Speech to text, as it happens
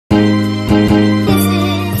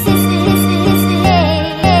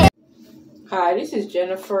This is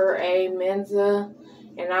Jenniferamensah,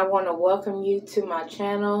 and I want to welcome you to my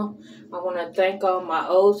channel. I want to thank all my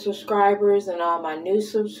old subscribers and all my new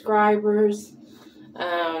subscribers.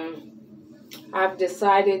 I've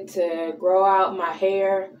decided to grow out my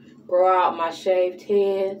hair, grow out my shaved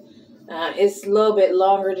head. It's a little bit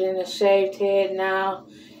longer than a shaved head now.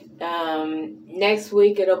 Next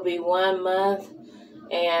week it'll be 1 month,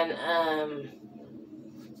 and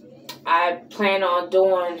I plan on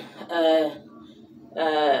doing a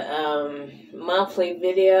monthly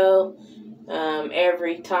video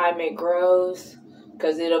every time it grows,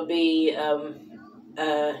 because it'll be a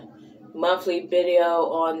monthly video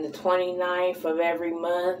on the 29th of every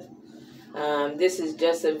month. This is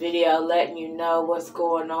just a video letting you know what's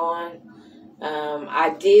going on.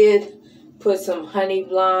 I did put some honey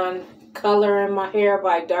blonde color in my hair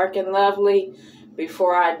by Dark and Lovely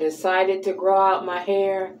before I decided to grow out my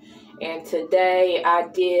hair. And today I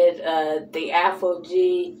did the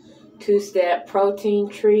Afro-G 2-step protein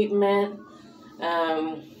treatment.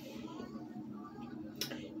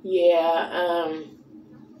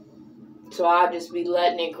 So I'll just be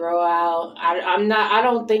letting it grow out. I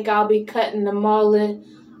don't think I'll be cutting the mullet,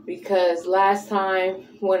 because last time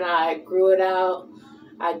when I grew it out,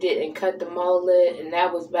 I didn't cut the mullet, and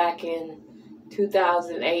that was back in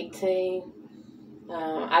 2018.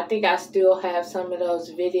 I think I still have some of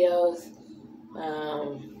those videos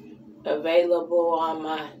available on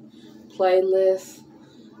my playlist.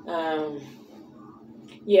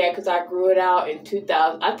 Yeah, because I grew it out in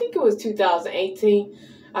 2000. I think it was 2018.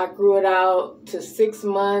 I grew it out to 6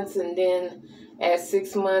 months, and then at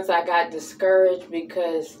 6 months I got discouraged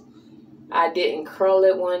because I didn't curl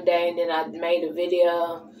it one day, and then I made a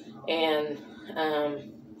video, and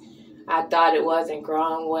I thought it wasn't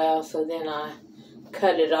growing well, so then I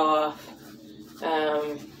cut it off.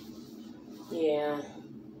 And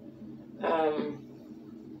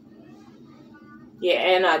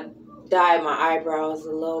I dyed my eyebrows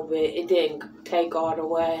a little bit. It didn't take all the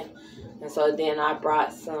way, and so then I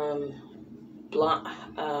brought some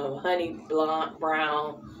honey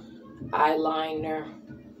brown eyeliner.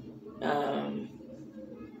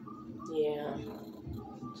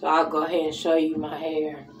 So I'll go ahead and show you my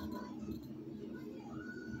hair.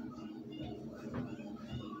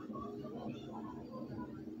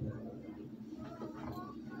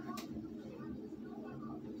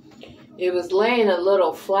 It was laying a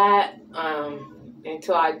little flat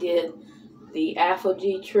until I did the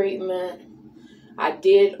Afro-G treatment. I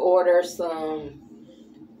did order some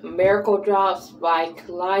Miracle Drops by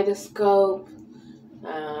Kaleidoscope.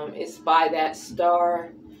 It's by that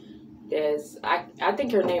star. I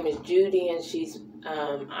think her name is Judy, and she's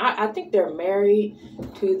I think they're married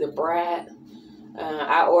to the Brat.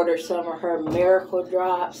 I ordered some of her Miracle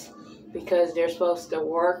Drops because they're supposed to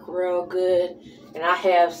work real good, and I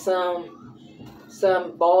have some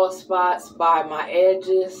bald spots by my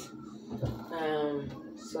edges.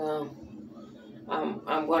 So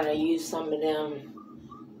I'm going to use some of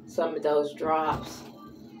those drops.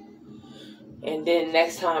 And then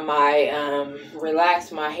next time I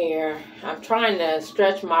relax my hair, I'm trying to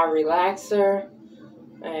stretch my relaxer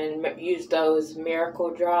and use those Miracle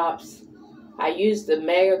Drops. I use the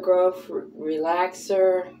Mega Growth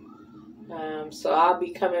Relaxer. So I'll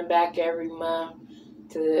be coming back every month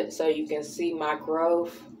so you can see my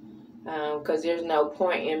growth. Because there's no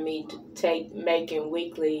point in me making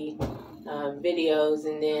weekly videos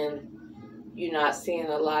and then you're not seeing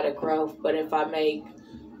a lot of growth. But if I make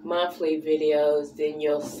monthly videos, then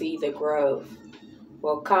you'll see the growth.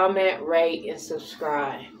 Well, comment, rate, and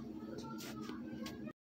subscribe.